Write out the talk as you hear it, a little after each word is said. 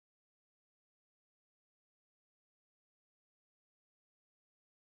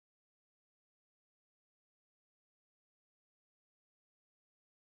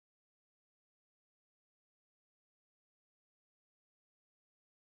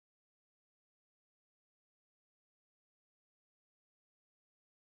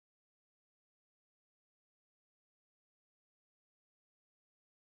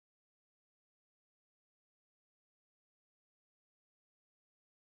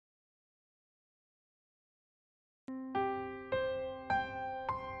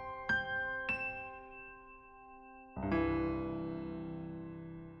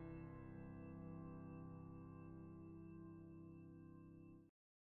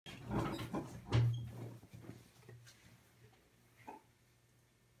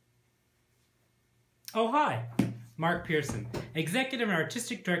Oh, hi. Mark Pearson, Executive and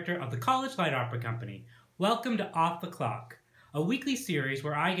Artistic Director of the College Light Opera Company. Welcome to Off the Clock, a weekly series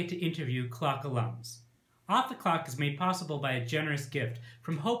where I get to interview CLOC alums. Off the Clock is made possible by a generous gift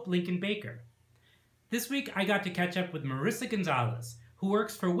from Hope Lincoln Baker. This week I got to catch up with Marissa Gonzalez, who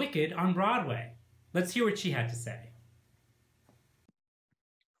works for Wicked on Broadway. Let's hear what she had to say.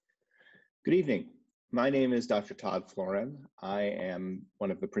 Good evening. My name is Dr. Todd Florin. I am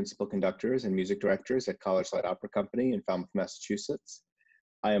one of the principal conductors and music directors at College Light Opera Company in Falmouth, Massachusetts.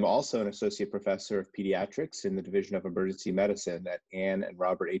 I am also an associate professor of pediatrics in the Division of Emergency Medicine at Ann and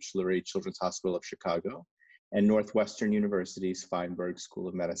Robert H. Lurie Children's Hospital of Chicago and Northwestern University's Feinberg School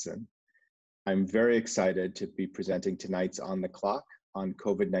of Medicine. I'm very excited to be presenting tonight's On the Clock on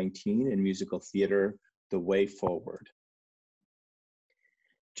COVID-19 and musical theater, The Way Forward.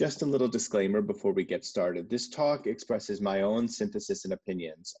 Just a little disclaimer before we get started. This talk expresses my own synthesis and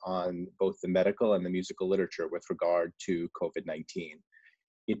opinions on both the medical and the musical literature with regard to COVID-19.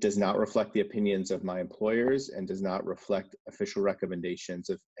 It does not reflect the opinions of my employers and does not reflect official recommendations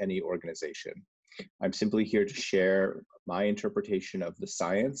of any organization. I'm simply here to share my interpretation of the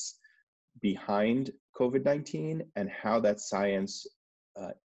science behind COVID-19 and how that science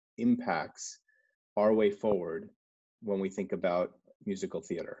impacts our way forward when we think about musical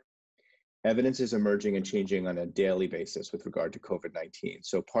theater. Evidence is emerging and changing on a daily basis with regard to COVID-19,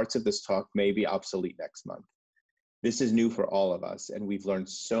 so parts of this talk may be obsolete next month. This is new for all of us, and we've learned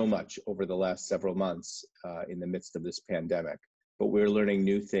so much over the last several months in the midst of this pandemic, but we're learning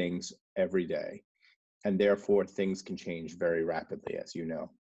new things every day, and therefore things can change very rapidly, as you know.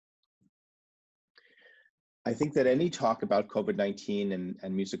 I think that any talk about COVID-19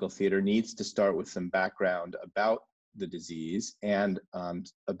 and musical theater needs to start with some background about the disease and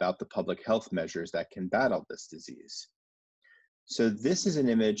about the public health measures that can battle this disease. So this is an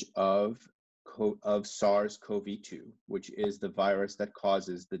image of SARS-CoV-2, which is the virus that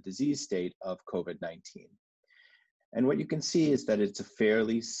causes the disease state of COVID-19. And what you can see is that it's a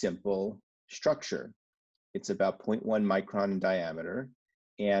fairly simple structure. It's about 0.1 micron in diameter,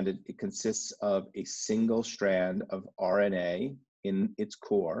 and it consists of a single strand of RNA in its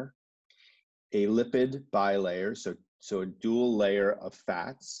core, a lipid bilayer, so a dual layer of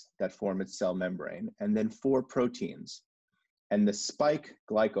fats that form its cell membrane, and then 4 proteins. And the spike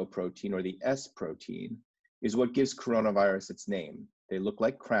glycoprotein, or the S protein, is what gives coronavirus its name. They look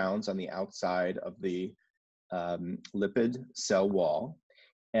like crowns on the outside of the lipid cell wall,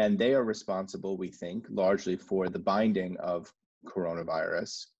 and they are responsible, we think, largely for the binding of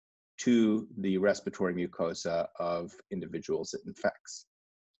coronavirus to the respiratory mucosa of individuals it infects.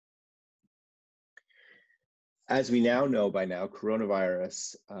 As we now know by now,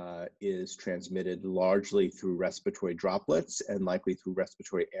 coronavirus is transmitted largely through respiratory droplets and likely through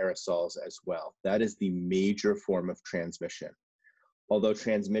respiratory aerosols as well. That is the major form of transmission. Although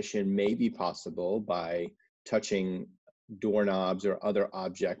transmission may be possible by touching doorknobs or other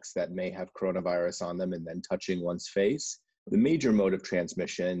objects that may have coronavirus on them and then touching one's face, the major mode of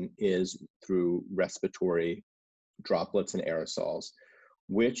transmission is through respiratory droplets and aerosols,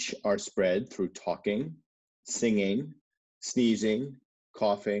 which are spread through talking, singing, sneezing,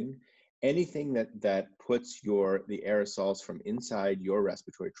 coughing, anything that puts the aerosols from inside your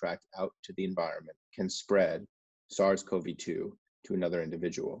respiratory tract out to the environment can spread SARS-CoV-2 to another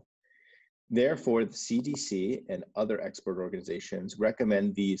individual. Therefore, the CDC and other expert organizations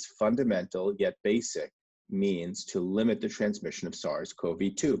recommend these fundamental yet basic means to limit the transmission of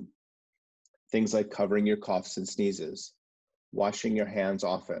SARS-CoV-2. Things like covering your coughs and sneezes, washing your hands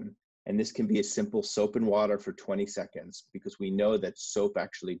often, and this can be a simple soap and water for 20 seconds because we know that soap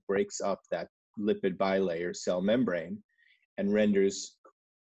actually breaks up that lipid bilayer cell membrane and renders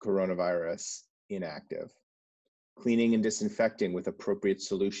coronavirus inactive. Cleaning and disinfecting with appropriate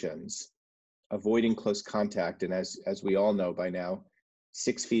solutions, avoiding close contact, and as we all know by now,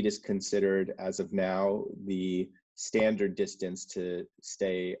 6 feet is considered, as of now, the standard distance to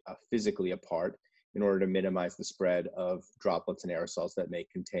stay physically apart in order to minimize the spread of droplets and aerosols that may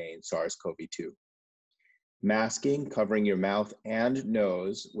contain SARS-CoV-2. Masking, covering your mouth and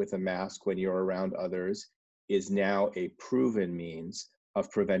nose with a mask when you're around others, is now a proven means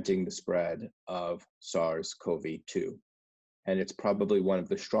of preventing the spread of SARS-CoV-2. And it's probably one of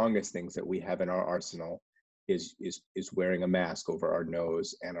the strongest things that we have in our arsenal is wearing a mask over our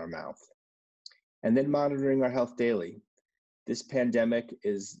nose and our mouth. And then monitoring our health daily. This pandemic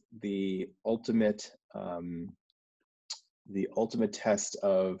is the ultimate test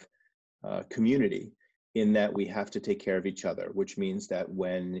of community, in that we have to take care of each other, which means that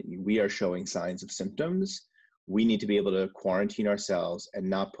when we are showing signs of symptoms, we need to be able to quarantine ourselves and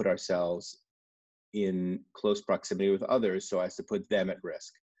not put ourselves in close proximity with others so as to put them at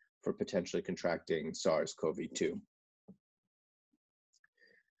risk for potentially contracting SARS-CoV-2.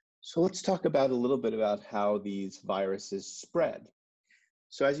 So let's talk about a little bit about how these viruses spread.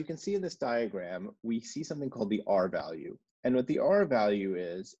 So as you can see in this diagram, we see something called the R value. And what the R value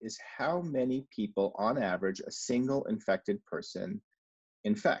is how many people on average a single infected person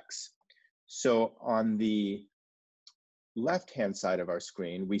infects. So on the left-hand side of our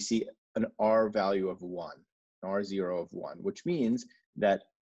screen, we see an R value of 1, an R0 of 1, which means that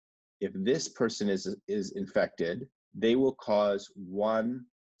if this person is infected, they will cause 1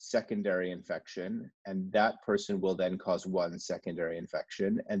 secondary infection, and that person will then cause 1 secondary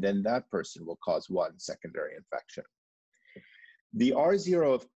infection, and then that person will cause 1 secondary infection. The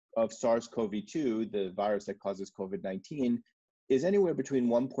R0 of SARS-CoV-2, the virus that causes COVID-19, is anywhere between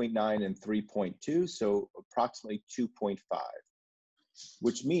 1.9 and 3.2, so approximately 2.5,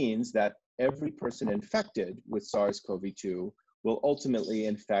 which means that every person infected with SARS-CoV-2 will ultimately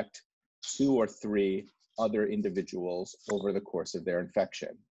infect 2 or 3 other individuals over the course of their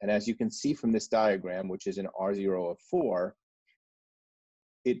infection. And as you can see from this diagram, which is an R0 of 4,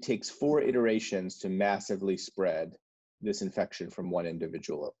 it takes 4 iterations to massively spread this infection from one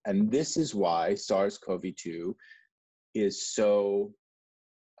individual. And this is why SARS-CoV-2 is so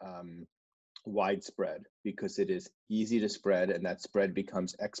widespread, because it is easy to spread, and that spread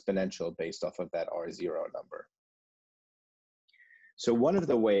becomes exponential based off of that R0 number. So one of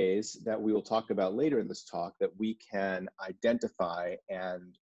the ways that we will talk about later in this talk that we can identify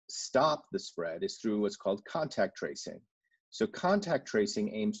and stop the spread is through what's called contact tracing. So contact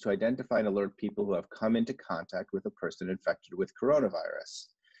tracing aims to identify and alert people who have come into contact with a person infected with coronavirus.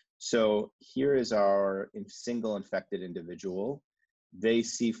 So here is our single infected individual. They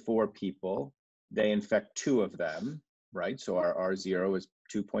see 4 people. They infect 2 of them, right? So our R0 is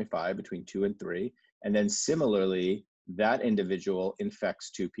 2.5, between 2 and 3. And then similarly, that individual infects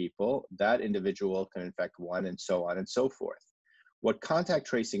 2 people. That individual can infect 1, and so on and so forth. What contact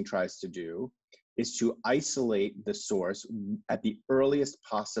tracing tries to do is to isolate the source at the earliest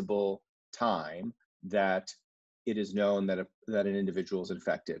possible time that it is known that an individual is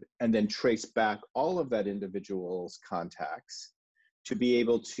infected, and then trace back all of that individual's contacts to be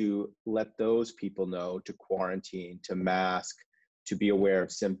able to let those people know to quarantine, to mask, to be aware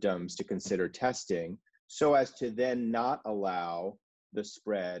of symptoms, to consider testing, so as to then not allow the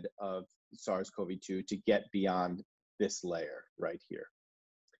spread of SARS-CoV-2 to get beyond this layer right here.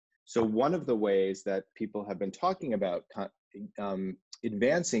 So one of the ways that people have been talking about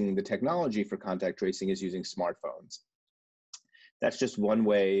advancing the technology for contact tracing is using smartphones. That's just one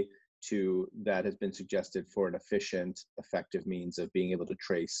way that has been suggested for an efficient, effective means of being able to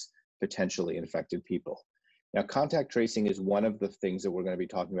trace potentially infected people. Now, contact tracing is one of the things that we're going to be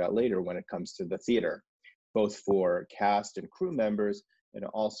talking about later when it comes to the theater, both for cast and crew members and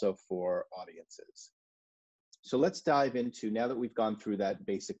also for audiences. So let's dive into, now that we've gone through that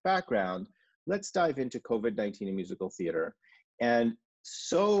basic background, let's dive into COVID-19 and musical theater. And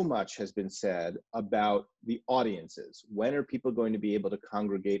so much has been said about the audiences. When are people going to be able to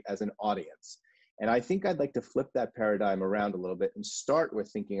congregate as an audience? And I think I'd like to flip that paradigm around a little bit and start with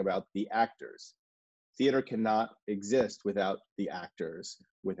thinking about the actors. Theater cannot exist without the actors,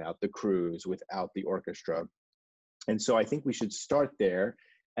 without the crews, without the orchestra. And so I think we should start there,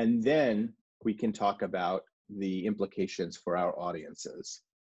 and then we can talk about the implications for our audiences.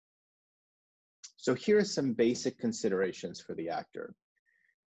 So here are some basic considerations for the actor.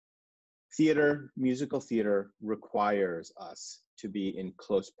 Theater, musical theater, requires us to be in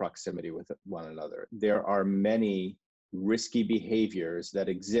close proximity with one another. There are many risky behaviors that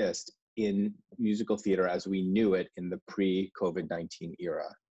exist in musical theater as we knew it in the pre-COVID-19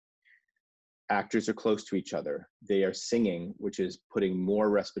 era. Actors are close to each other. They are singing, which is putting more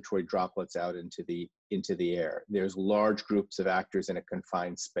respiratory droplets out into the air. There's large groups of actors in a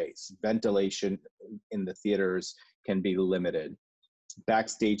confined space. Ventilation in the theaters can be limited.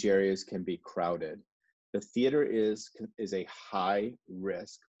 Backstage areas can be crowded. The theater is a high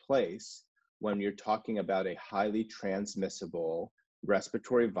risk place when you're talking about a highly transmissible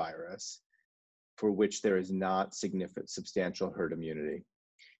respiratory virus for which there is not substantial herd immunity.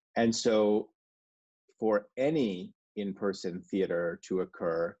 And so for any in-person theater to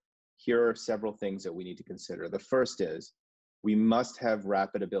occur, here are several things that we need to consider. The first is we must have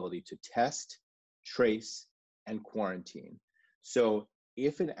rapid ability to test, trace, and quarantine. So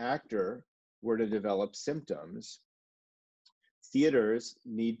if an actor were to develop symptoms, theater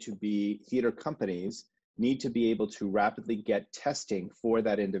companies need to be able to rapidly get testing for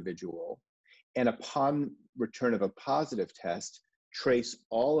that individual. And upon return of a positive test, trace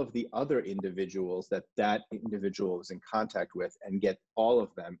all of the other individuals that that individual was in contact with and get all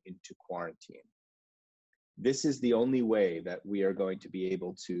of them into quarantine. This is the only way that we are going to be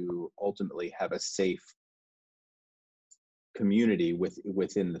able to ultimately have a safe community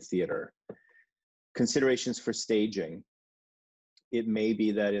within the theater. Considerations for staging. It may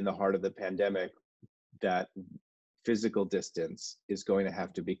be that in the heart of the pandemic, that physical distance is going to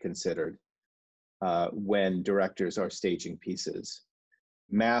have to be considered when directors are staging pieces.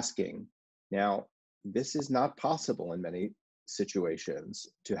 Masking. Now, this is not possible in many situations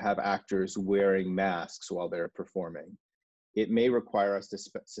to have actors wearing masks while they're performing. It may require us to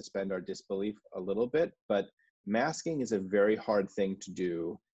suspend our disbelief a little bit, but masking is a very hard thing to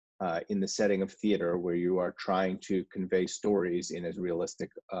do in the setting of theater where you are trying to convey stories in as realistic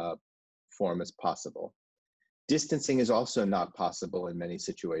form as possible. Distancing is also not possible in many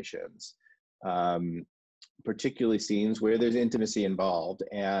situations, particularly scenes where there's intimacy involved,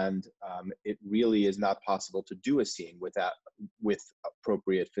 and it really is not possible to do a scene with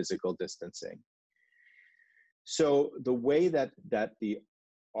appropriate physical distancing. So the way that the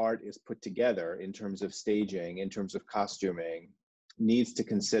art is put together in terms of staging, in terms of costuming, needs to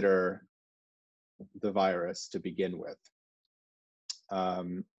consider the virus to begin with.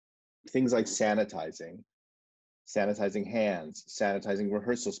 Things like sanitizing hands, sanitizing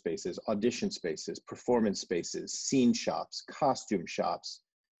rehearsal spaces, audition spaces, performance spaces, scene shops, costume shops.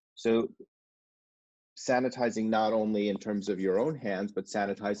 So sanitizing not only in terms of your own hands, but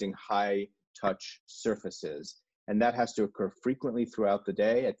sanitizing high touch surfaces. And that has to occur frequently throughout the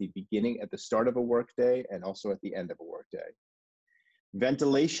day, at the beginning, at the start of a workday, and also at the end of a workday.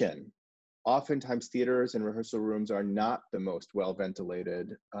 Ventilation. Oftentimes theaters and rehearsal rooms are not the most well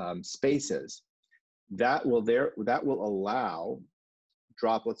ventilated spaces. That will allow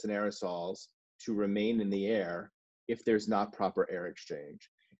droplets and aerosols to remain in the air if there's not proper air exchange.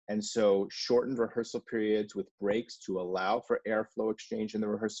 And so shortened rehearsal periods with breaks to allow for airflow exchange in the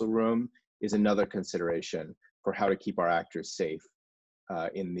rehearsal room is another consideration for how to keep our actors safe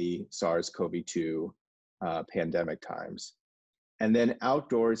in the SARS-CoV-2 pandemic times. And then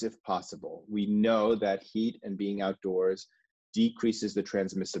outdoors if possible. We know that heat and being outdoors decreases the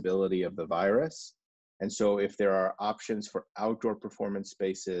transmissibility of the virus. And so if there are options for outdoor performance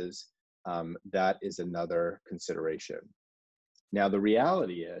spaces, that is another consideration. Now, the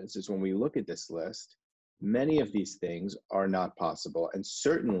reality is when we look at this list, many of these things are not possible. And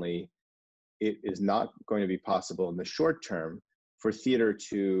certainly it is not going to be possible in the short term for theater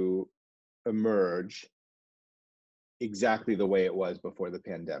to emerge exactly the way it was before the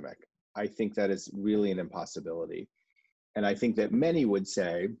pandemic. I think that is really an impossibility. And I think that many would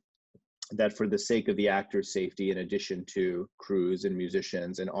say that for the sake of the actor's safety, in addition to crews and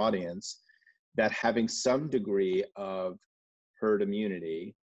musicians and audience, that having some degree of herd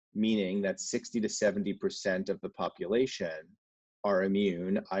immunity, meaning that 60 to 70% of the population are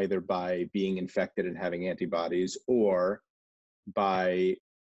immune, either by being infected and having antibodies or by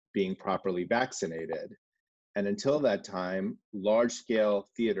being properly vaccinated. And until that time, large-scale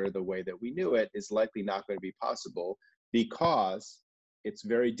theater, the way that we knew it, is likely not going to be possible because it's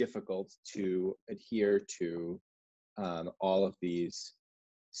very difficult to adhere to all of these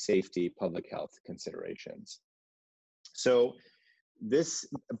safety, public health considerations. So this,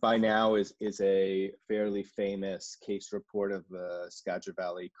 by now, is a fairly famous case report of the Skagit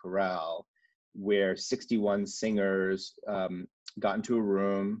Valley Chorale, where 61 singers got into a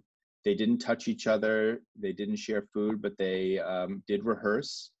room. They didn't touch each other, they didn't share food, but they did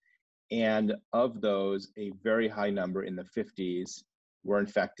rehearse. And of those, a very high number in the 50s were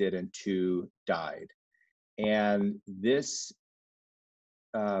infected and 2 died. And this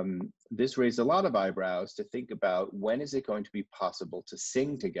raised a lot of eyebrows to think about, when is it going to be possible to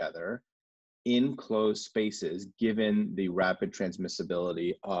sing together in closed spaces given the rapid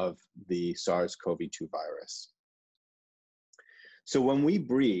transmissibility of the SARS-CoV-2 virus? So when we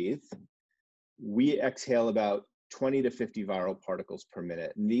breathe, we exhale about 20 to 50 viral particles per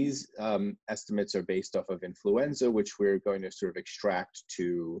minute. And these estimates are based off of influenza, which we're going to sort of extract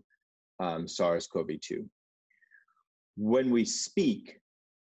to SARS-CoV-2. When we speak,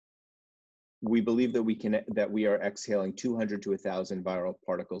 we believe that we are exhaling 200 to 1,000 viral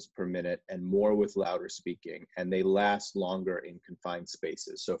particles per minute and more with louder speaking, and they last longer in confined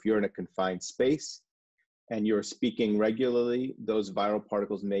spaces. So if you're in a confined space and you're speaking regularly, those viral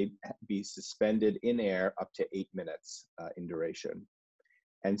particles may be suspended in air up to 8 minutes in duration.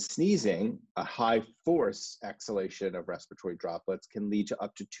 And sneezing, a high force exhalation of respiratory droplets, can lead to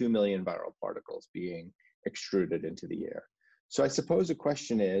up to 2 million viral particles being extruded into the air. So I suppose the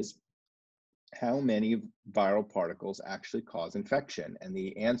question is, how many viral particles actually cause infection? And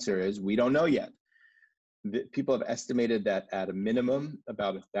the answer is we don't know yet. People have estimated that at a minimum,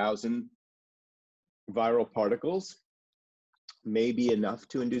 about 1,000 viral particles may be enough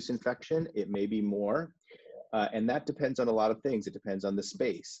to induce infection. It may be more. And that depends on a lot of things. It depends on the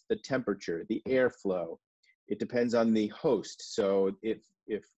space, the temperature, the airflow. It depends on the host. So if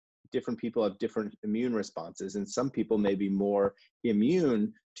different people have different immune responses, and some people may be more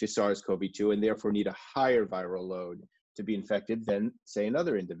immune to SARS-CoV-2 and therefore need a higher viral load to be infected than, say,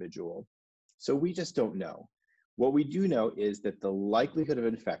 another individual. So we just don't know. What we do know is that the likelihood of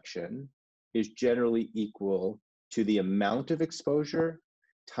infection is generally equal to the amount of exposure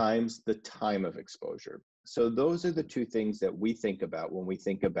times the time of exposure. So those are the two things that we think about when we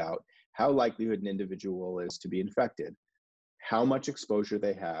think about how likelihood an individual is to be infected, how much exposure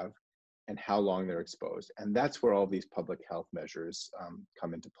they have, and how long they're exposed. And that's where all these public health measures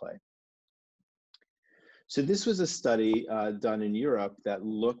come into play. So this was a study done in Europe that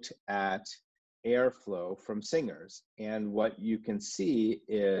looked at airflow from singers. And what you can see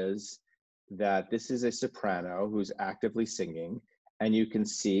is that this is a soprano who's actively singing. And you can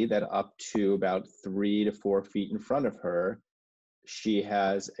see that up to about 3 to 4 feet in front of her, she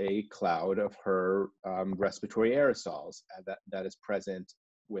has a cloud of her respiratory aerosols that is present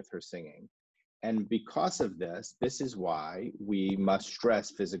with her singing. And because of this, this is why we must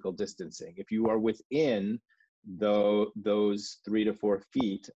stress physical distancing. If you are within those 3 to 4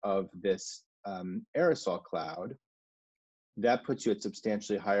 feet of this aerosol cloud, that puts you at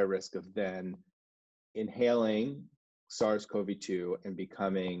substantially higher risk of then inhaling SARS-CoV-2 and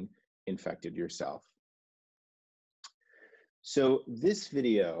becoming infected yourself. So this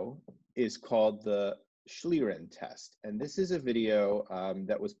video is called the Schlieren test. And this is a video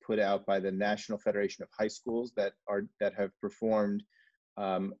that was put out by the National Federation of High Schools that have performed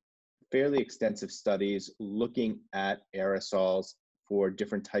fairly extensive studies looking at aerosols for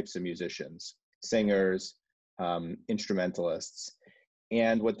different types of musicians, singers, instrumentalists.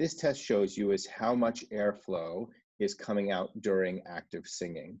 And what this test shows you is how much airflow is coming out during active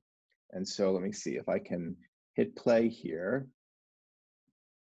singing. And so let me see if I can hit play here.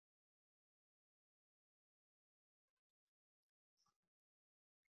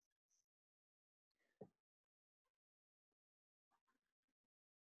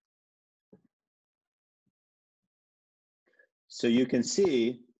 So you can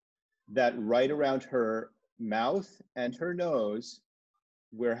see that right around her mouth and her nose,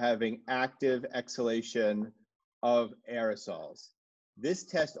 we're having active exhalation of aerosols. This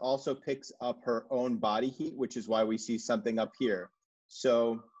test also picks up her own body heat, which is why we see something up here.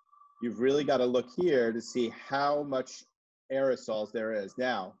 So you've really got to look here to see how much aerosols there is.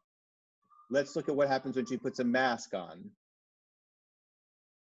 Now, let's look at what happens when she puts a mask on.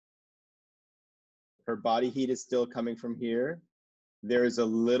 Her body heat is still coming from here. There's a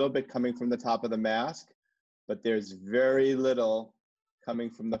little bit coming from the top of the mask, but there's very little coming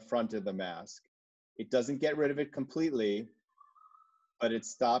from the front of the mask. It doesn't get rid of it completely, but it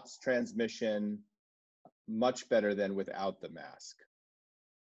stops transmission much better than without the mask.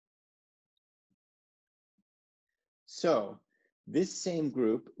 So this same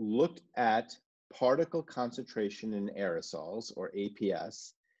group looked at particle concentration in aerosols, or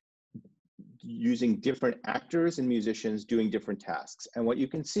APS, using different actors and musicians doing different tasks. And what you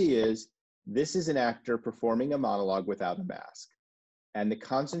can see is this is an actor performing a monologue without a mask. And the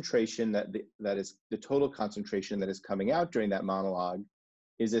concentration that is the total concentration that is coming out during that monologue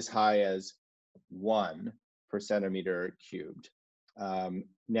is as high as 1 per centimeter cubed.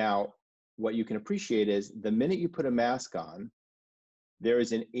 Now, what you can appreciate is the minute you put a mask on, there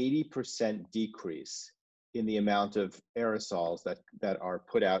is an 80% decrease in the amount of aerosols that are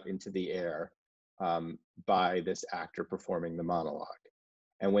put out into the air by this actor performing the monologue.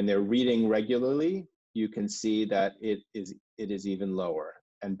 And when they're reading regularly, you can see that it is even lower,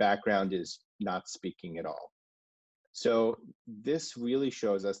 and background is not speaking at all. So this really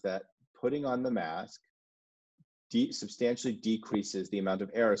shows us that putting on the mask substantially decreases the amount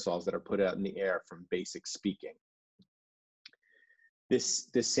of aerosols that are put out in the air from basic speaking. This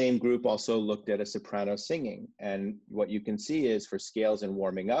same group also looked at a soprano singing, and what you can see is for scales and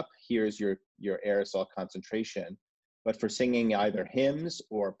warming up, here's your aerosol concentration. But for singing either hymns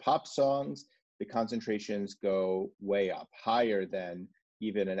or pop songs, the concentrations go way up, higher than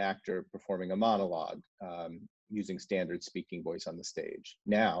even an actor performing a monologue using standard speaking voice on the stage.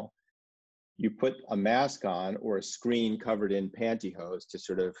 Now, you put a mask on or a screen covered in pantyhose to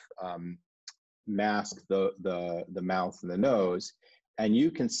sort of mask the mouth and the nose, and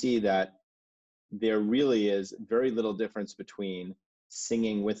you can see that there really is very little difference between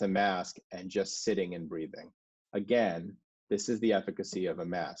singing with a mask and just sitting and breathing. Again, this is the efficacy of a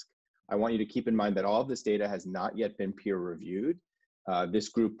mask. I want you to keep in mind that all of this data has not yet been peer reviewed. This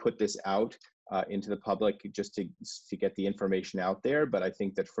group put this out into the public just to get the information out there, but I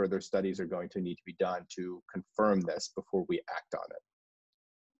think that further studies are going to need to be done to confirm this before we act on it.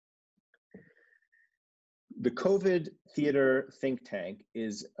 The COVID Theater Think Tank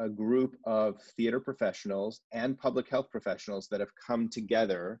is a group of theater professionals and public health professionals that have come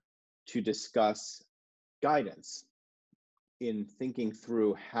together to discuss guidance in thinking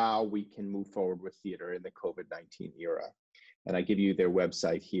through how we can move forward with theater in the COVID-19 era. And I give you their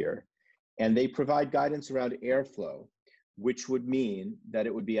website here. And they provide guidance around airflow, which would mean that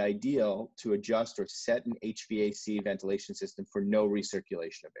it would be ideal to adjust or set an HVAC ventilation system for no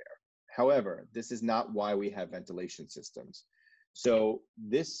recirculation of air. However, this is not why we have ventilation systems. So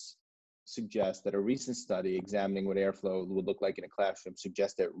this suggests that a recent study examining what airflow would look like in a classroom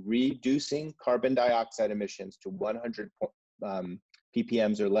suggests that reducing carbon dioxide emissions to 100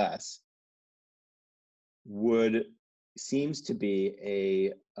 ppms or less seems to be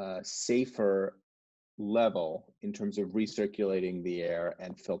a safer level in terms of recirculating the air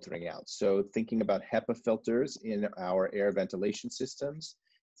and filtering out. So thinking about HEPA filters in our air ventilation systems,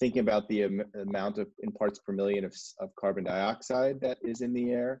 thinking about the amount of in parts per million of carbon dioxide that is in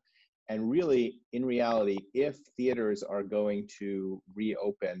the air. And really, in reality, if theaters are going to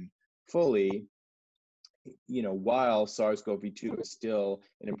reopen fully, while SARS-CoV-2 is still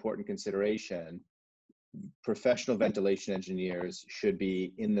an important consideration, professional ventilation engineers should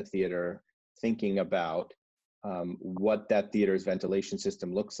be in the theater thinking about what that theater's ventilation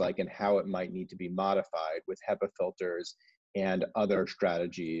system looks like and how it might need to be modified with HEPA filters and other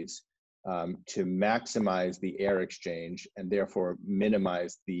strategies to maximize the air exchange and therefore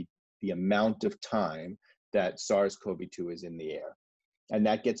minimize the amount of time that SARS-CoV-2 is in the air. And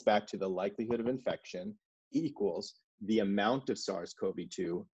that gets back to the likelihood of infection equals the amount of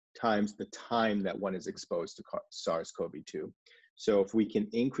SARS-CoV-2 times the time that one is exposed to SARS-CoV-2. So if we can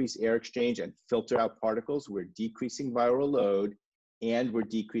increase air exchange and filter out particles, we're decreasing viral load and we're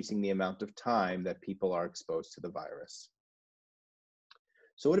decreasing the amount of time that people are exposed to the virus.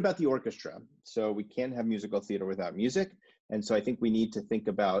 So what about the orchestra? So we can't have musical theater without music. And so I think we need to think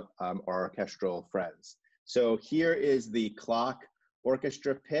about our orchestral friends. So here is the CLOC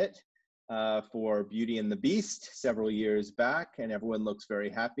orchestra pit for Beauty and the Beast several years back, and everyone looks very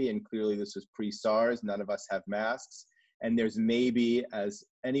happy, and clearly this was pre-SARS, none of us have masks, and there's maybe, as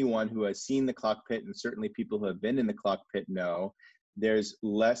anyone who has seen the CLOC pit, and certainly people who have been in the CLOC pit know, there's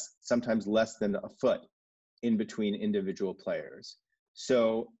sometimes less than a foot in between individual players.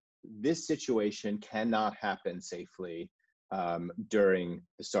 So this situation cannot happen safely during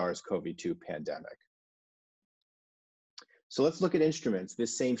the SARS-CoV-2 pandemic. So let's look at instruments.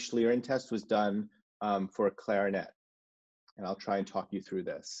 This same Schlieren test was done for a clarinet, and I'll try and talk you through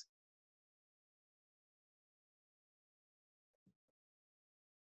this.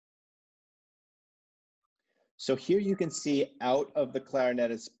 So here you can see out of the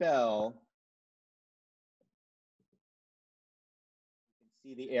clarinetist's bell, you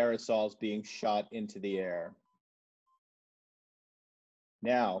can see the aerosols being shot into the air.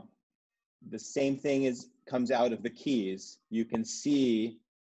 Now, the same thing comes out of the keys. You can see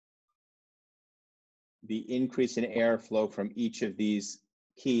the increase in airflow from each of these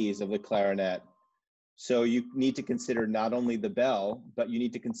keys of the clarinet. So you need to consider not only the bell, but you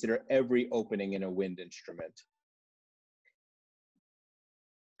need to consider every opening in a wind instrument.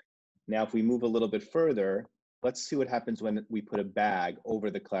 Now, if we move a little bit further, let's see what happens when we put a bag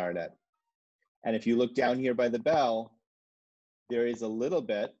over the clarinet. And if you look down here by the bell, there is a little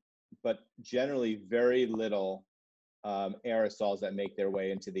bit, but generally very little aerosols that make their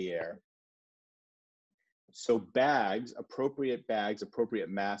way into the air. So bags, appropriate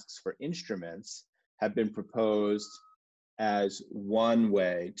masks for instruments have been proposed as one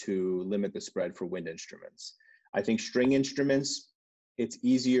way to limit the spread for wind instruments. I think string instruments, it's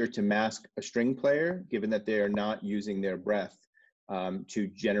easier to mask a string player given that they are not using their breath to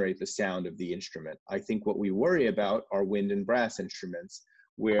generate the sound of the instrument. I think what we worry about are wind and brass instruments,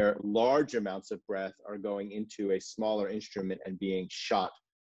 where large amounts of breath are going into a smaller instrument and being shot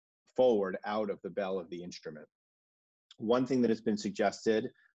forward out of the bell of the instrument. One thing that has been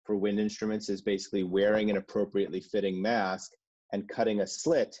suggested for wind instruments is basically wearing an appropriately fitting mask and cutting a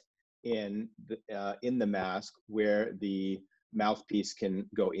slit in the mask where the mouthpiece can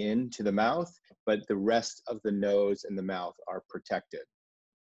go into the mouth, but the rest of the nose and the mouth are protected.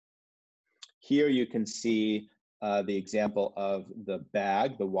 Here you can see the example of the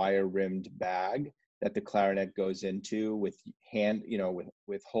bag, the wire-rimmed bag that the clarinet goes into with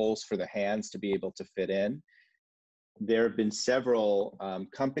with holes for the hands to be able to fit in. There have been several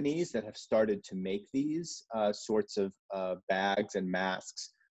companies that have started to make these sorts of bags and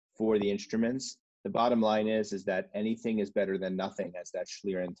masks for the instruments. The bottom line is that anything is better than nothing, as that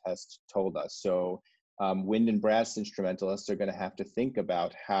Schlieren test told us. So wind and brass instrumentalists are going to have to think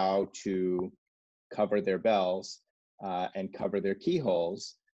about how to cover their bells and cover their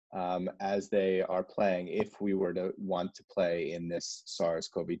keyholes as they are playing, if we were to want to play in this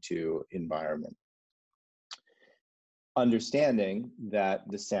SARS-CoV-2 environment. Understanding that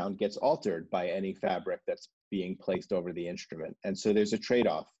the sound gets altered by any fabric that's being placed over the instrument. And so there's a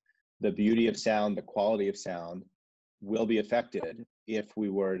trade-off. The beauty of sound, the quality of sound will be affected if we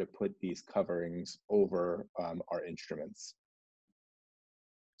were to put these coverings over our instruments.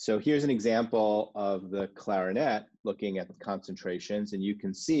 So here's an example of the clarinet looking at the concentrations, and you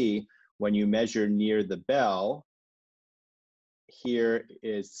can see when you measure near the bell, here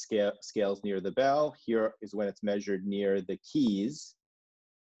is scales near the bell, here is when it's measured near the keys,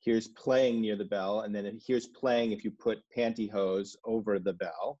 here's playing near the bell, and then here's playing if you put pantyhose over the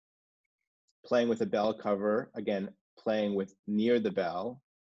bell, playing with a bell cover, again, playing with near the bell,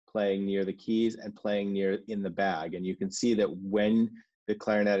 playing near the keys, and playing near in the bag. And you can see that when the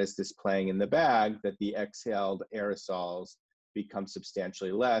clarinetist is playing in the bag, that the exhaled aerosols become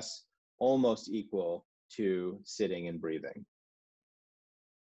substantially less, almost equal to sitting and breathing.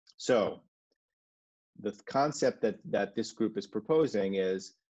 So the concept that this group is proposing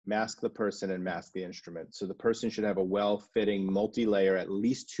is mask the person and mask the instrument. So the person should have a well-fitting multi-layer, at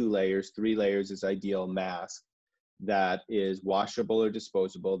least 2 layers, 3 layers is ideal, mask that is washable or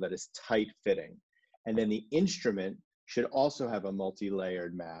disposable, that is tight-fitting. And then the instrument should also have a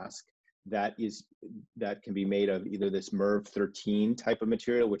multi-layered mask that can be made of either this MERV 13 type of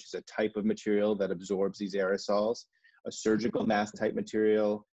material, which is a type of material that absorbs these aerosols, a surgical mask type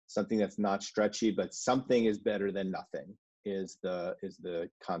material, something that's not stretchy, but something is better than nothing is the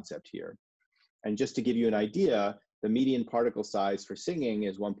concept here. And just to give you an idea, the median particle size for singing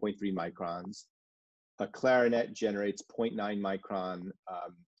is 1.3 microns. A clarinet generates 0.9 micron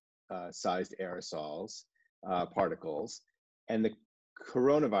sized aerosols, particles, and the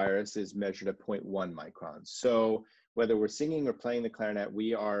coronavirus is measured at 0.1 microns. So whether we're singing or playing the clarinet,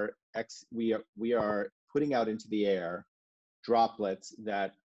 we are putting out into the air droplets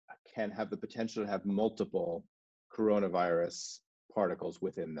that can have the potential to have multiple coronavirus particles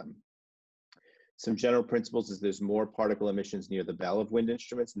within them. Some general principles is there's more particle emissions near the bell of wind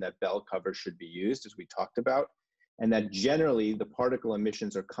instruments, and that bell cover should be used, as we talked about, and that generally the particle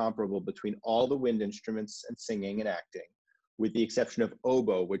emissions are comparable between all the wind instruments and singing and acting, with the exception of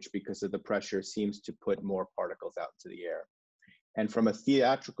oboe, which because of the pressure seems to put more particles out into the air. And from a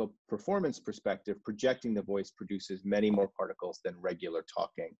theatrical performance perspective, projecting the voice produces many more particles than regular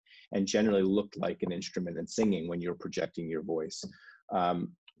talking, and generally look like an instrument in singing when you're projecting your voice,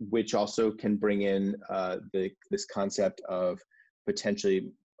 which also can bring in this concept of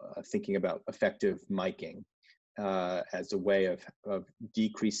potentially thinking about effective miking as a way of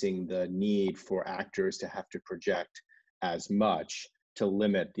decreasing the need for actors to have to project as much to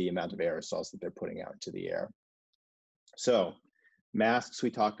limit the amount of aerosols that they're putting out into the air. So, masks we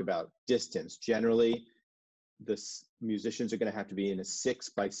talked about, distance. Generally, the musicians are going to have to be in a 6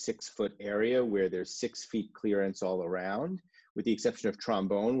 by 6 foot area where there's 6 feet clearance all around, with the exception of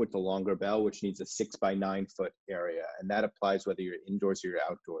trombone with the longer bell, which needs a 6 by 9 foot area. And that applies whether you're indoors or you're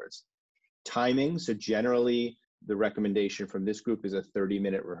outdoors. Timing, so generally the recommendation from this group is a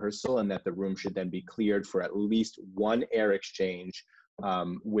 30-minute rehearsal, and that the room should then be cleared for at least 1 air exchange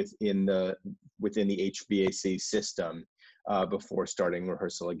within the HVAC system before starting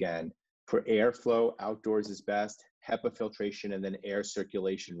rehearsal again. For airflow, outdoors is best, HEPA filtration, and then air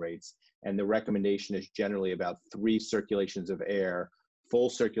circulation rates. And the recommendation is generally about 3 circulations of air, full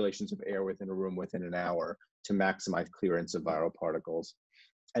circulations of air within a room within an hour to maximize clearance of viral particles.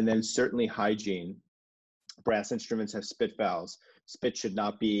 And then certainly hygiene. Brass instruments have spit valves. Spit should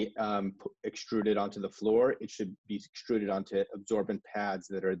not be extruded onto the floor. It should be extruded onto absorbent pads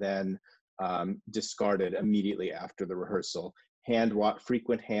that are then discarded immediately after the rehearsal.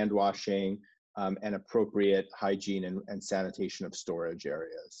 Frequent hand washing and appropriate hygiene and sanitation of storage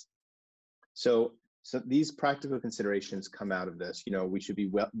areas. So these practical considerations come out of this. You know, we should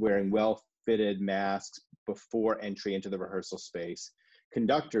be wearing well-fitted masks before entry into the rehearsal space.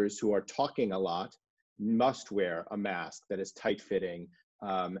 Conductors who are talking a lot must wear a mask that is tight-fitting,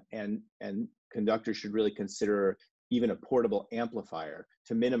 and conductors should really consider even a portable amplifier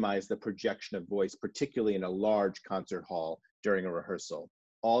to minimize the projection of voice, particularly in a large concert hall during a rehearsal.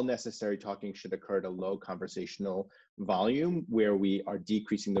 all necessary talking should occur at a low conversational volume where we are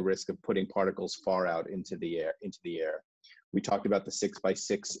decreasing the risk of putting particles far out into the air. We talked about the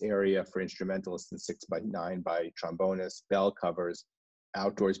 6x6 area for instrumentalists and 6x9 by trombonists, bell covers,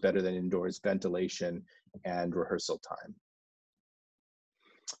 outdoors better than indoors, ventilation, and rehearsal time.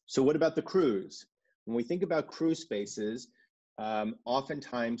 So what about the crews? When we think about crew spaces,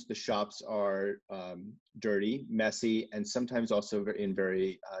 oftentimes the shops are dirty, messy, and sometimes also in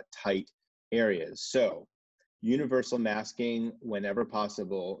very tight areas. So universal masking, whenever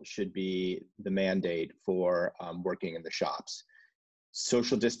possible, should be the mandate for working in the shops.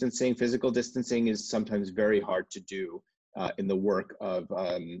 Social distancing, physical distancing is sometimes very hard to do in the work of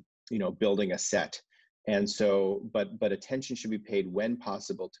building a set. And so, but attention should be paid when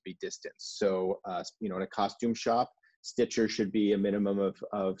possible to be distanced. So, in a costume shop, stitchers should be a minimum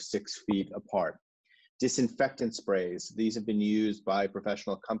of 6 feet apart. Disinfectant sprays, these have been used by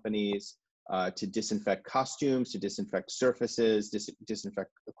professional companies to disinfect costumes, to disinfect surfaces,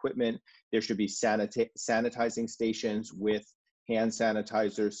 disinfect equipment. There should be sanitizing stations with hand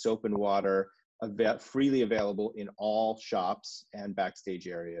sanitizer, soap and water, freely available in all shops and backstage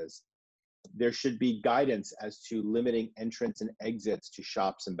areas. There should be guidance as to limiting entrance and exits to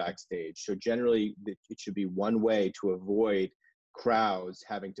shops and backstage. So generally, it should be one way to avoid crowds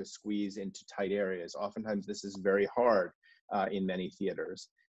having to squeeze into tight areas. Oftentimes, this is very hard in many theaters.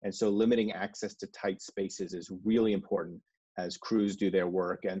 And so limiting access to tight spaces is really important as crews do their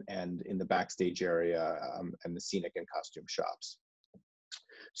work and in the backstage area and the scenic and costume shops.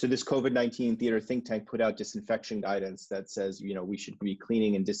 So this COVID-19 theater think tank put out disinfection guidance that says, we should be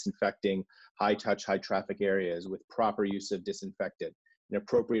cleaning and disinfecting high touch, high traffic areas with proper use of disinfectant, an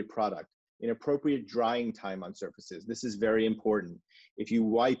appropriate product, an appropriate drying time on surfaces. This is very important. If you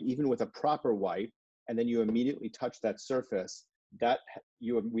wipe, even with a proper wipe, and then you immediately touch that surface,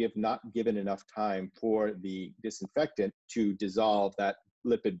 we have not given enough time for the disinfectant to dissolve that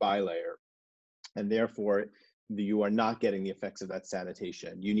lipid bilayer. And therefore, you are not getting the effects of that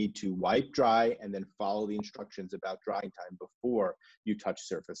sanitation. You need to wipe dry and then follow the instructions about drying time before you touch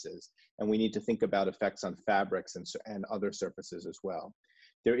surfaces. And we need to think about effects on fabrics and other surfaces as well.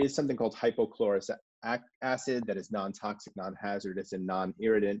 There is something called hypochlorous acid that is non-toxic, non-hazardous, and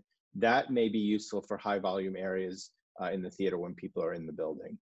non-irritant. That may be useful for high volume areas in the theater when people are in the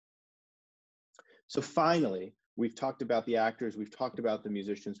building. So finally, we've talked about the actors, we've talked about the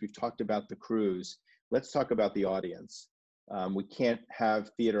musicians, we've talked about the crews. Let's talk about the audience. We can't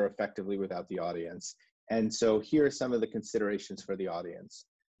have theater effectively without the audience. And so here are some of the considerations for the audience.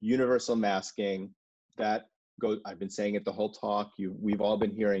 Universal masking, I've been saying it the whole talk, we've all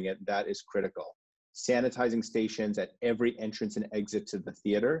been hearing it, that is critical. Sanitizing stations at every entrance and exit to the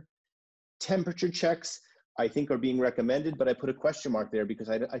theater. Temperature checks, I think, are being recommended, but I put a question mark there because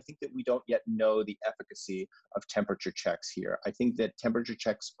I think that we don't yet know the efficacy of temperature checks here. I think that temperature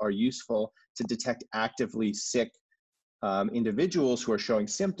checks are useful to detect actively sick individuals who are showing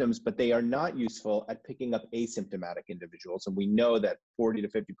symptoms, but they are not useful at picking up asymptomatic individuals. And we know that 40 to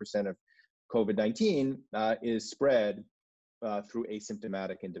 50% of COVID-19 is spread through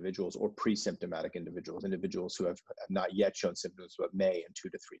asymptomatic individuals or pre-symptomatic individuals who have not yet shown symptoms but may in 2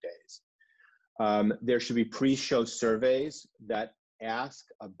 to 3 days. There should be pre-show surveys that ask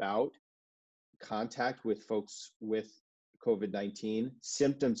about contact with folks with COVID-19,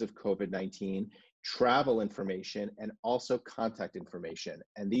 symptoms of COVID-19, travel information, and also contact information.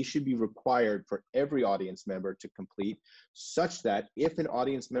 And these should be required for every audience member to complete, such that if an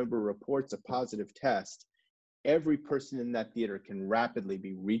audience member reports a positive test, every person in that theater can rapidly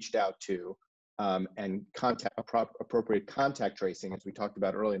be reached out to and appropriate contact tracing, as we talked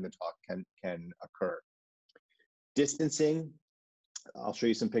about earlier in the talk, can occur. Distancing, I'll show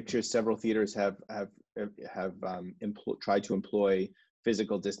you some pictures. Several theaters have tried to employ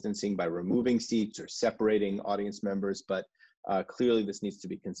physical distancing by removing seats or separating audience members, but clearly this needs to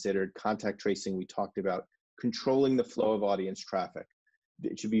be considered. Contact tracing, we talked about. Controlling the flow of audience traffic.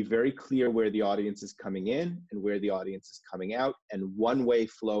 It should be very clear where the audience is coming in and where the audience is coming out, and one-way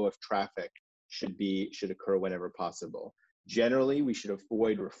flow of traffic should occur whenever possible. Generally, we should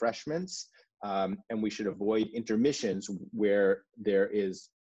avoid refreshments and we should avoid intermissions where there is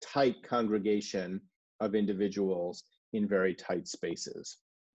tight congregation of individuals in very tight spaces.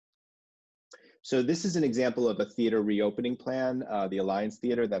 So this is an example of a theater reopening plan, the Alliance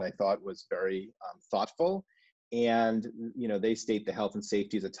Theater, that I thought was very thoughtful. And they state the health and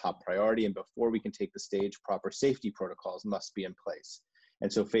safety is a top priority, and before we can take the stage, proper safety protocols must be in place.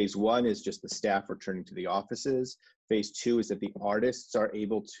 And so phase 1 is just the staff returning to the offices. Phase 2 is that the artists are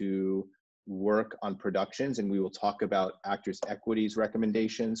able to work on productions, and we will talk about Actors Equity's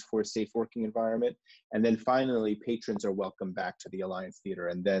recommendations for a safe working environment. And then finally, patrons are welcome back to the Alliance Theater.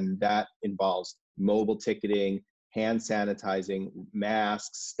 And then that involves mobile ticketing, hand sanitizing,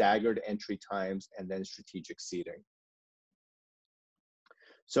 masks, staggered entry times, and then strategic seating.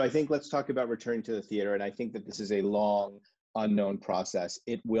 So I think let's talk about returning to the theater. And I think that this is a long, unknown process.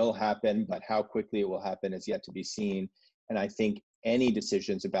 It will happen, but how quickly it will happen is yet to be seen. And I think any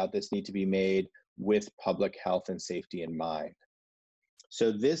decisions about this need to be made with public health and safety in mind.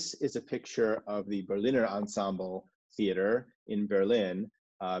 So this is a picture of the Berliner Ensemble Theater in Berlin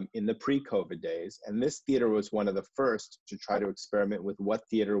in the pre-COVID days. And this theater was one of the first to try to experiment with what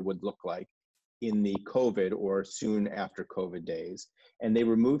theater would look like in the COVID or soon after COVID days. And they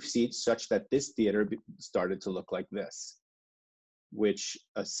removed seats such that this theater started to look like this, which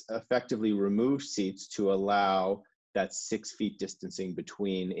effectively removed seats to allow that 6 feet distancing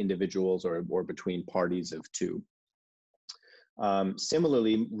between individuals or between parties of two.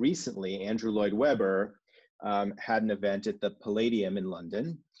 Similarly, recently, Andrew Lloyd Webber had an event at the Palladium in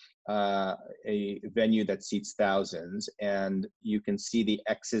London, a venue that seats thousands, and you can see the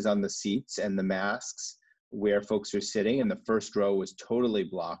X's on the seats and the masks where folks are sitting, and the first row was totally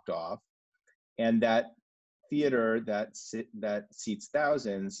blocked off. And that theater that seats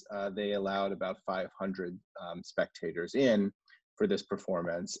thousands, they allowed about 500 spectators in for this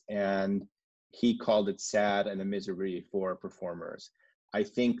performance, and he called it sad and a misery for performers. I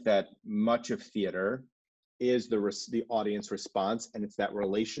think that much of theater is the audience response, and it's that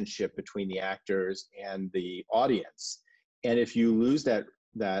relationship between the actors and the audience. And if you lose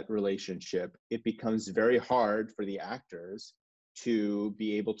that relationship, it becomes very hard for the actors to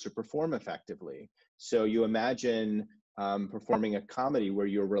be able to perform effectively. So you imagine performing a comedy where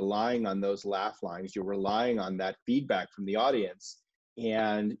you're relying on those laugh lines, you're relying on that feedback from the audience,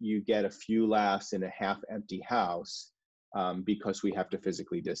 and you get a few laughs in a half-empty house because we have to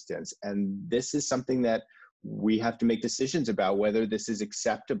physically distance. And this is something that we have to make decisions about whether this is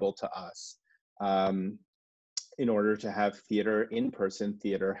acceptable to us in order to have theater, in-person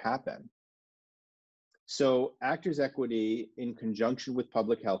theater happen. So Actors Equity, in conjunction with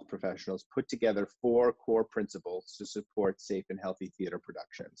public health professionals, put together 4 core principles to support safe and healthy theater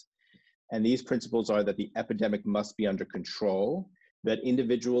productions. And these principles are that the epidemic must be under control, that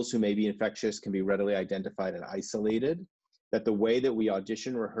individuals who may be infectious can be readily identified and isolated, that the way that we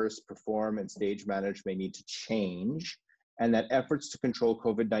audition, rehearse, perform, and stage manage may need to change, and that efforts to control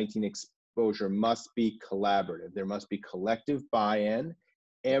COVID-19 exposure must be collaborative. There must be collective buy-in.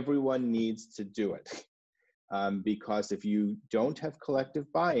 Everyone needs to do it. Because if you don't have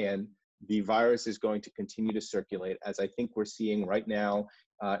collective buy-in, the virus is going to continue to circulate, as I think we're seeing right now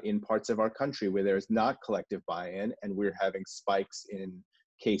in parts of our country where there's not collective buy-in, and we're having spikes in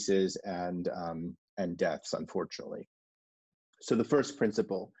cases and deaths, unfortunately. So the first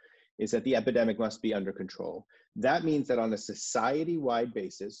principle is that the epidemic must be under control. That means that on a society-wide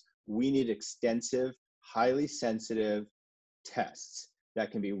basis, we need extensive, highly sensitive tests that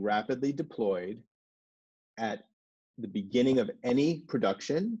can be rapidly deployed at the beginning of any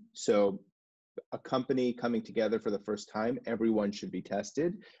production. So a company coming together for the first time, everyone should be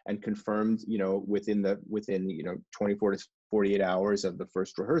tested and confirmed, within 24 to 48 hours of the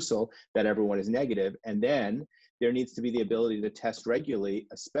first rehearsal that everyone is negative. And then there needs to be the ability to test regularly,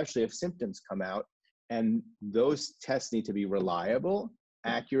 especially if symptoms come out. And those tests need to be reliable,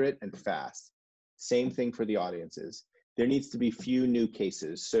 accurate, and fast. Same thing for the audiences. There needs to be few new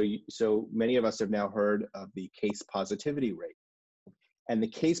cases. So many of us have now heard of the case positivity rate. And the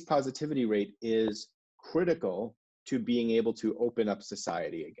case positivity rate is critical to being able to open up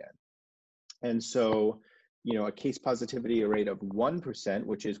society again. And so, a case positivity rate of 1%,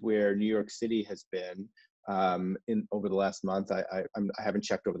 which is where New York City has been over the last month, I haven't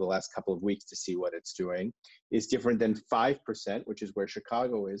checked over the last couple of weeks to see what it's doing, is different than 5%, which is where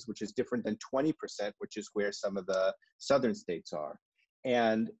Chicago is, which is different than 20%, which is where some of the southern states are.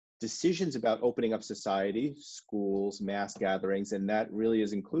 And decisions about opening up society, schools, mass gatherings, and that really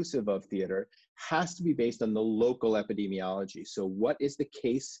is inclusive of theater, has to be based on the local epidemiology. So what is the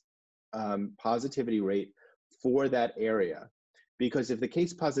case positivity rate for that area? Because if the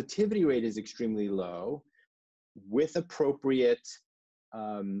case positivity rate is extremely low, with appropriate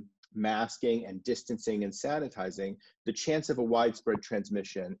masking and distancing and sanitizing, the chance of a widespread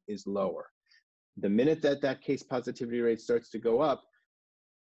transmission is lower. The minute that case positivity rate starts to go up,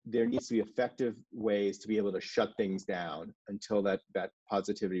 there needs to be effective ways to be able to shut things down until that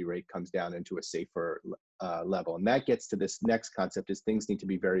positivity rate comes down into a safer level. And that gets to this next concept, is things need to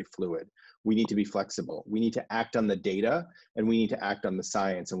be very fluid. We need to be flexible. We need to act on the data, and we need to act on the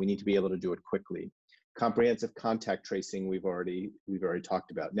science, and we need to be able to do it quickly. Comprehensive contact tracing, we've already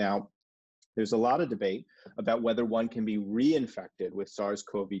talked about. Now, there's a lot of debate about whether one can be reinfected with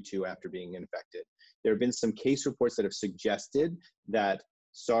SARS-CoV-2 after being infected. There have been some case reports that have suggested that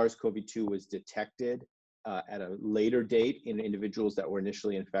SARS-CoV-2 was detected at a later date in individuals that were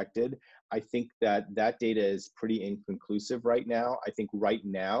initially infected. I think that data is pretty inconclusive right now. I think right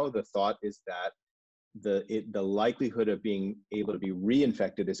now the thought is that the likelihood of being able to be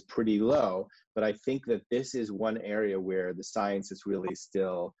reinfected is pretty low, but I think that this is one area where the science is really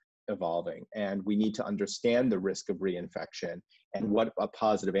still evolving, and we need to understand the risk of reinfection and what a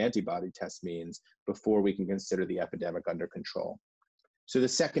positive antibody test means before we can consider the epidemic under control. So the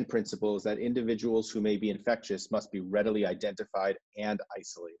second principle is that individuals who may be infectious must be readily identified and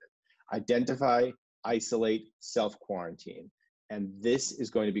isolated. Identify, isolate, self-quarantine. And this is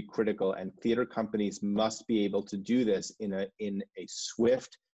going to be critical, and theater companies must be able to do this in a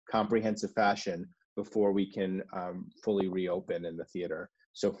swift, comprehensive fashion before we can fully reopen in the theater.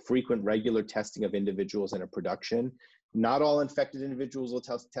 So frequent, regular testing of individuals in a production. Not all infected individuals will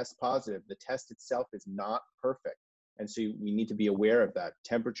test positive. The test itself is not perfect. And so we need to be aware of that.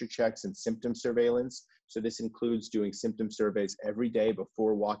 Temperature checks and symptom surveillance. So this includes doing symptom surveys every day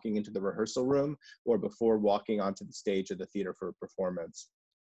before walking into the rehearsal room or before walking onto the stage of the theater for a performance.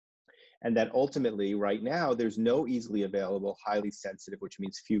 And that ultimately, right now, there's no easily available, highly sensitive, which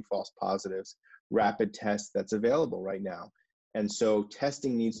means few false positives, rapid test that's available right now. And so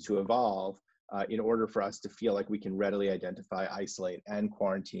testing needs to evolve in order for us to feel like we can readily identify, isolate, and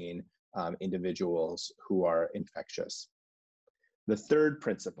quarantine individuals who are infectious. The third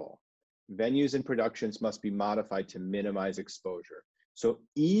principle, venues and productions must be modified to minimize exposure. So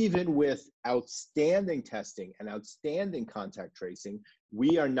even with outstanding testing and outstanding contact tracing,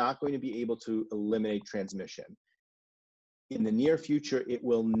 we are not going to be able to eliminate transmission. In the near future, it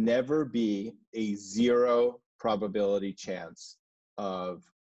will never be a zero probability chance of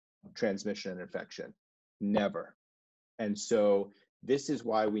transmission and infection, never. And so this is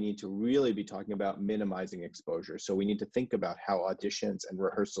why we need to really be talking about minimizing exposure. So we need to think about how auditions and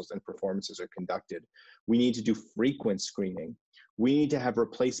rehearsals and performances are conducted. We need to do frequent screening. We need to have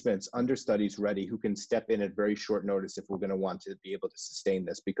replacements, understudies ready who can step in at very short notice if we're going to want to be able to sustain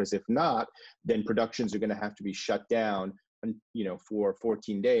this. Because if not, then productions are going to have to be shut down, for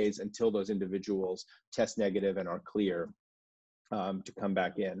 14 days until those individuals test negative and are clear to come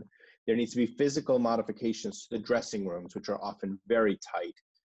back in. There needs to be physical modifications to the dressing rooms, which are often very tight,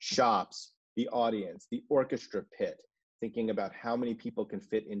 shops, the audience, the orchestra pit, thinking about how many people can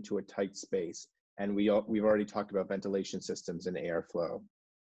fit into a tight space. And we've already talked about ventilation systems and airflow.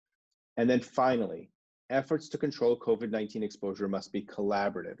 And then finally, efforts to control COVID-19 exposure must be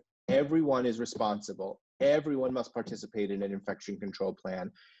collaborative. Everyone is responsible. Everyone must participate in an infection control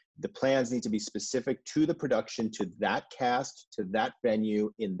plan. The plans need to be specific to the production, to that cast, to that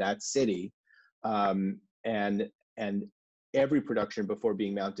venue in that city. And every production before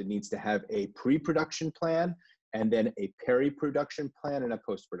being mounted needs to have a pre-production plan, and then a peri-production plan, and a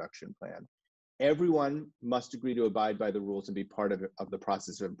post-production plan. Everyone must agree to abide by the rules and be part of the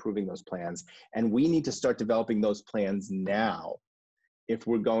process of improving those plans. And we need to start developing those plans now if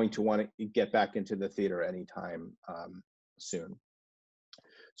we're going to want to get back into the theater anytime soon.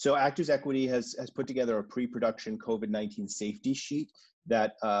 So Actors Equity has put together a pre-production COVID-19 safety sheet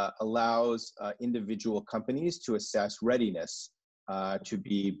that allows individual companies to assess readiness to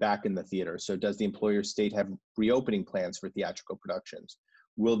be back in the theater. So does the employer state have reopening plans for theatrical productions?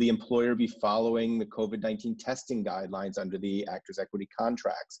 Will the employer be following the COVID-19 testing guidelines under the Actors Equity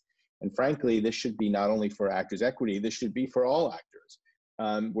contracts? And frankly, this should be not only for Actors Equity, this should be for all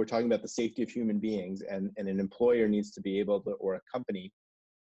actors. We're talking about the safety of human beings, and an employer needs to be able to, or a company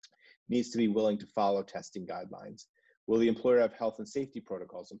needs to be willing to follow testing guidelines. Will the employer have health and safety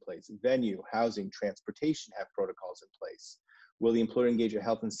protocols in place? Venue, housing, transportation have protocols in place. Will the employer engage a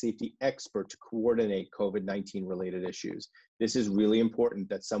health and safety expert to coordinate COVID-19 related issues? This is really important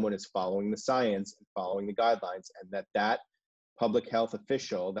that someone is following the science and following the guidelines, and that public health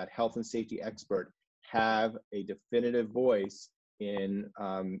official, that health and safety expert, have a definitive voice in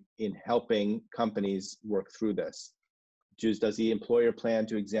helping companies work through this. Does the employer plan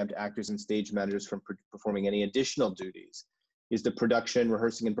to exempt actors and stage managers from performing any additional duties? Is the production,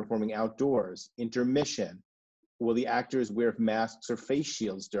 rehearsing, and performing outdoors? Intermission? Will the actors wear masks or face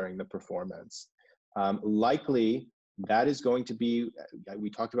shields during the performance? Likely, That is going to be, we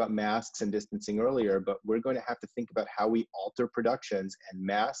talked about masks and distancing earlier, but we're going to have to think about how we alter productions, and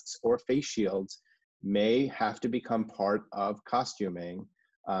masks or face shields may have to become part of costuming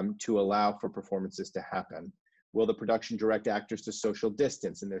to allow for performances to happen. Will the production direct actors to social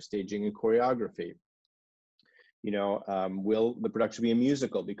distance in their staging and choreography? You know, will the production be a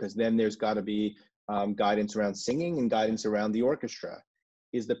musical? Because then there's got to be guidance around singing and guidance around the orchestra.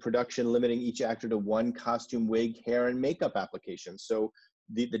 Is the production limiting each actor to one costume, wig, hair, and makeup application? So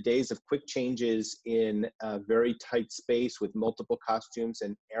the days of quick changes in a very tight space with multiple costumes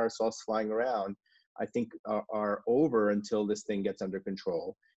and aerosols flying around, I think are over until this thing gets under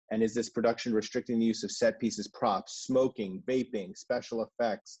control. And is this production restricting the use of set pieces, props, smoking, vaping, special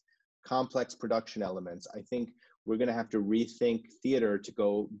effects, complex production elements? I think we're going to have to rethink theater to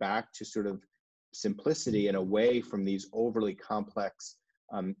go back to sort of simplicity and away from these overly complex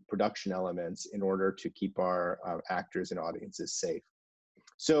production elements in order to keep our actors and audiences safe.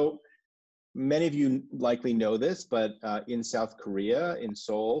 So many of you likely know this, but in South Korea, in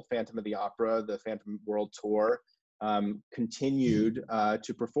Seoul, Phantom of the Opera, the Phantom World Tour, continued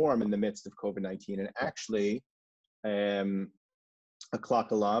to perform in the midst of COVID-19. And actually, a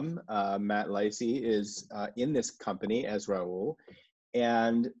CLOC alum, Matt Lacey, is in this company as Raul.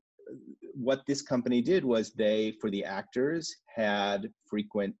 And what this company did was they, for the actors, had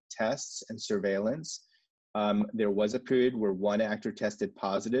frequent tests and surveillance. There was a period where one actor tested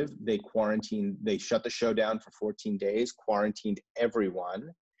positive. They quarantined, they shut the show down for 14 days, quarantined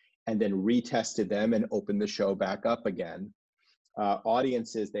everyone, and then retested them and opened the show back up again.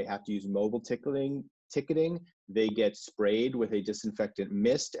 Audiences, they have to use mobile ticketing. They get sprayed with a disinfectant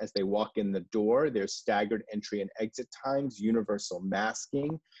mist as they walk in the door. There's staggered entry and exit times, universal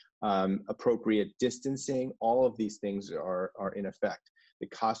masking, appropriate distancing. All of these things are in effect. The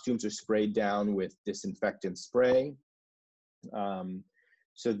costumes are sprayed down with disinfectant spray.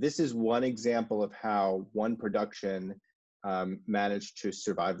 So this is one example of how one production managed to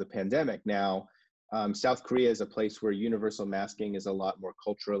survive the pandemic. Now, South Korea is a place where universal masking is a lot more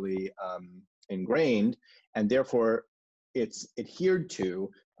culturally ingrained, and therefore it's adhered to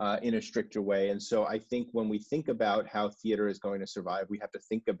in a stricter way. And so I think when we think about how theater is going to survive, we have to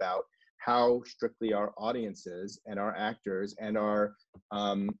think about how strictly our audiences and our actors and our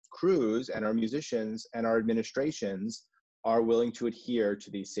crews and our musicians and our administrations are willing to adhere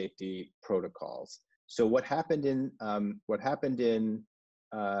to these safety protocols. So what happened in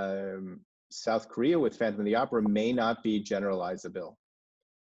South Korea with Phantom of the Opera may not be generalizable.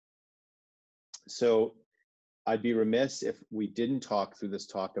 So I'd be remiss if we didn't talk through this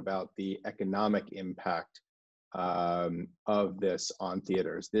talk about the economic impact of this on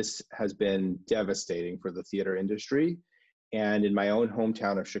theaters. This has been devastating for the theater industry. And in my own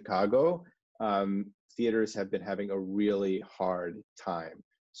hometown of Chicago, theaters have been having a really hard time.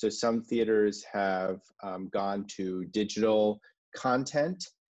 So some theaters have gone to digital content.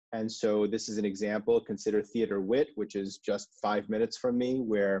 And so this is an example. Consider Theater Wit, which is just 5 minutes from me,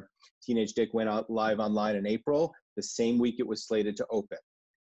 where Teenage Dick went out live online in April, the same week it was slated to open.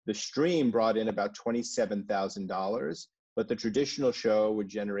 The stream brought in about $27,000, but the traditional show would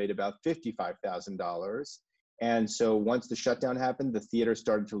generate about $55,000. And so once the shutdown happened, the theater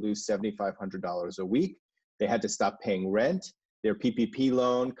started to lose $7,500 a week. They had to stop paying rent. Their PPP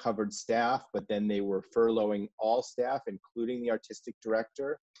loan covered staff, but then they were furloughing all staff, including the artistic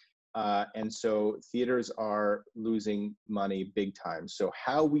director. And so theaters are losing money big time. So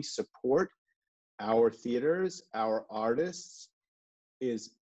how we support our theaters, our artists,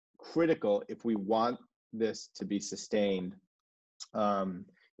 is critical if we want this to be sustained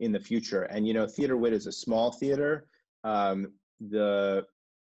in the future. And you know, Theater Wit is a small theater. This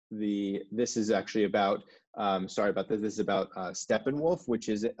is actually about, sorry about this, this is about Steppenwolf, which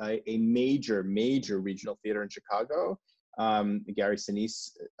is a major regional theater in Chicago. Gary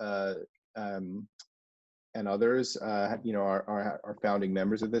Sinise and others, you know, are founding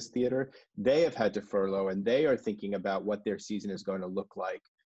members of this theater. They have had to furlough, and they are thinking about what their season is going to look like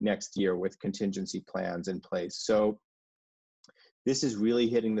next year with contingency plans in place. So this is really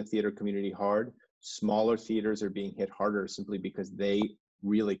hitting the theater community hard. Smaller theaters are being hit harder simply because they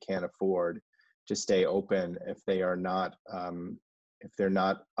really can't afford to stay open if they are not, if they're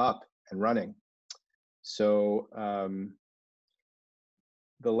not up and running. So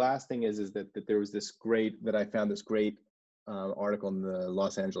the last thing is that there was this great, that I found this great article in the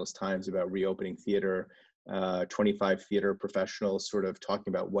Los Angeles Times about reopening theater, 25 theater professionals sort of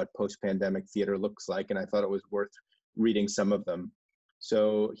talking about what post-pandemic theater looks like, and I thought it was worth reading some of them.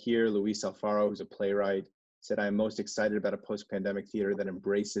 So here, Luis Alfaro, who's a playwright, said, "I am most excited about a post-pandemic theater that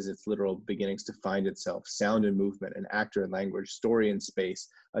embraces its literal beginnings to find itself, sound and movement, an actor and language, story and space,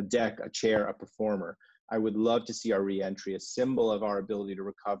 a deck, a chair, a performer. I would love to see our re-entry, a symbol of our ability to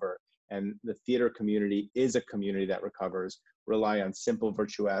recover. And the theater community is a community that recovers, rely on simple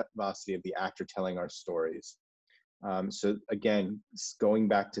virtuosity of the actor telling our stories." So again, going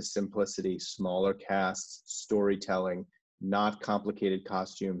back to simplicity, smaller casts, storytelling, not complicated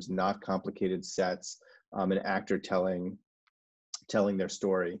costumes, not complicated sets, an actor telling their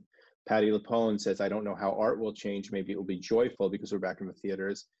story. Patty Lapone says, "I don't know how art will change. Maybe it will be joyful because we're back in the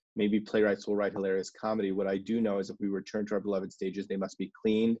theaters. Maybe playwrights will write hilarious comedy. What I do know is if we return to our beloved stages, they must be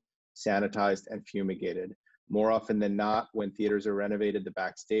cleaned, sanitized, and fumigated. More often than not, when theaters are renovated, the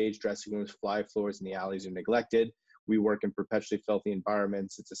backstage, dressing rooms, fly floors, and the alleys are neglected. We work in perpetually filthy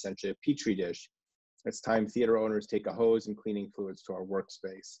environments. It's essentially a petri dish. It's time theater owners take a hose and cleaning fluids to our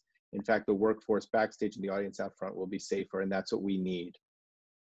workspace. In fact, the workforce backstage and the audience out front will be safer, and that's what we need."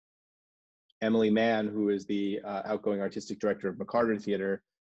 Emily Mann, who is the outgoing artistic director of McCarter Theater,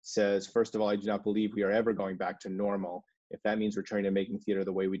 says, "First of all, I do not believe we are ever going back to normal, if that means returning to making theater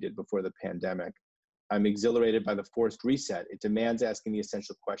the way we did before the pandemic. I'm exhilarated by the forced reset. It demands asking the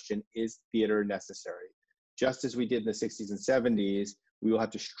essential question, is theater necessary? Just as we did in the 60s and 70s, we will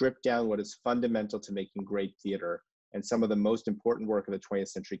have to strip down what is fundamental to making great theater. And some of the most important work of the 20th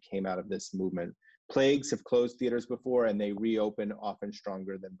century came out of this movement. Plagues have closed theaters before, and they reopen often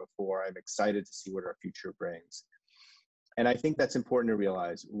stronger than before. I'm excited to see what our future brings." And I think that's important to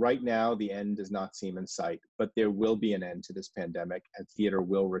realize. Right now, the end does not seem in sight, but there will be an end to this pandemic, and theater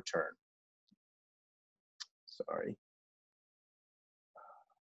will return. Sorry.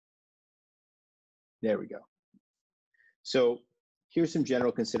 There we go. So here's some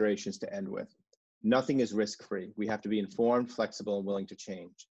general considerations to end with. Nothing is risk-free. We have to be informed, flexible, and willing to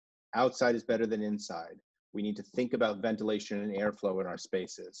change. Outside is better than inside. We need to think about ventilation and airflow in our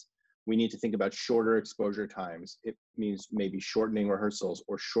spaces. We need to think about shorter exposure times. It means maybe shortening rehearsals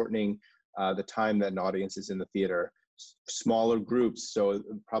or shortening the time that an audience is in the theater. Smaller groups, so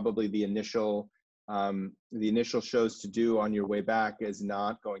probably the initial shows to do on your way back is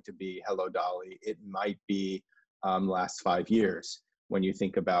not going to be Hello Dolly. It might be last 5 years when you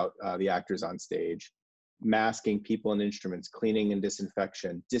think about the actors on stage. Masking people and instruments, cleaning and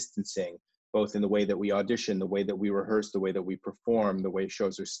disinfection, distancing, both in the way that we audition, the way that we rehearse, the way that we perform, the way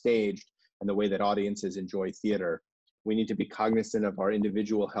shows are staged, and the way that audiences enjoy theater. We need to be cognizant of our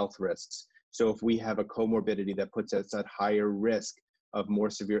individual health risks. So if we have a comorbidity that puts us at higher risk of more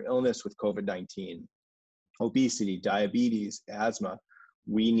severe illness with COVID-19, obesity, diabetes, asthma,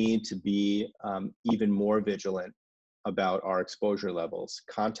 we need to be even more vigilant about our exposure levels,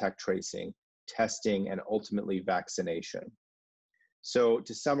 contact tracing, testing, and ultimately vaccination. So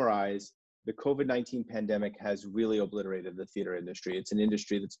to summarize, the COVID-19 pandemic has really obliterated the theater industry. It's an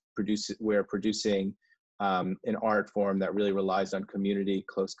industry that's producing an art form that really relies on community,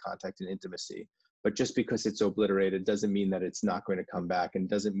 close contact, and intimacy. But just because it's obliterated doesn't mean that it's not going to come back, and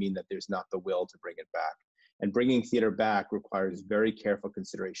doesn't mean that there's not the will to bring it back. And bringing theater back requires very careful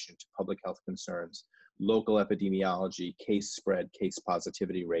consideration to public health concerns, local epidemiology, case spread, case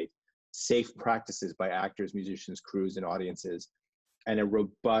positivity rate, safe practices by actors, musicians, crews, and audiences, and a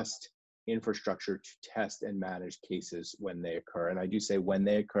robust infrastructure to test and manage cases when they occur. And I do say when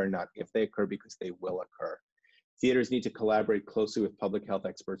they occur, not if they occur, because they will occur. Theaters need to collaborate closely with public health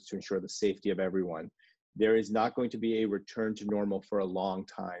experts to ensure the safety of everyone. There is not going to be a return to normal for a long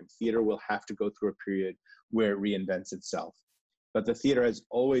time. Theater will have to go through a period where it reinvents itself. But the theater has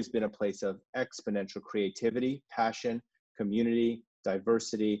always been a place of exponential creativity, passion, community,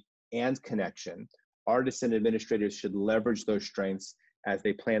 diversity, and connection. Artists and administrators should leverage those strengths as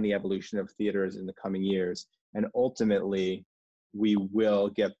they plan the evolution of theaters in the coming years. And ultimately, we will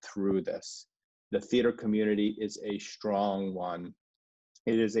get through this. The theater community is a strong one.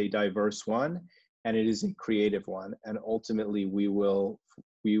 It is a diverse one, and it is a creative one. And ultimately, we will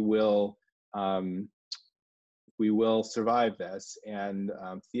survive this, and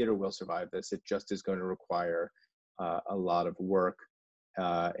theater will survive this. It just is going to require a lot of work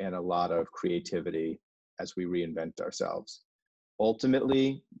and a lot of creativity as we reinvent ourselves.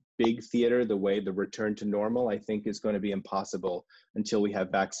 Ultimately, big theater, the return to normal, I think is going to be impossible until we have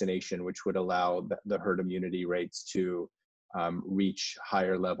vaccination, which would allow the herd immunity rates to reach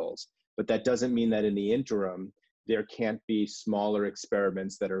higher levels. But that doesn't mean that in the interim, there can't be smaller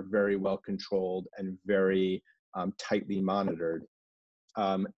experiments that are very well controlled and very tightly monitored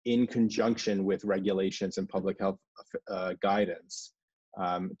in conjunction with regulations and public health guidance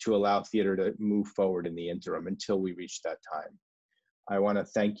to allow theater to move forward in the interim until we reach that time. I want to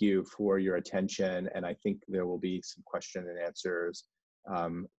thank you for your attention, and I think there will be some question and answers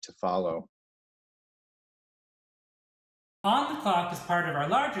to follow. On the Clock is part of our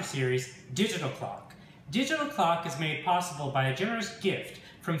larger series, Digital Clock. Digital Clock is made possible by a generous gift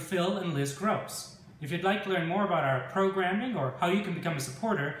from Phil and Liz Gross. If you'd like to learn more about our programming or how you can become a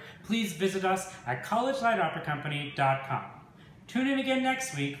supporter, please visit us at collegelightoperacompany.com. Tune in again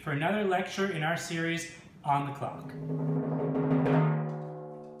next week for another lecture in our series, On the Clock.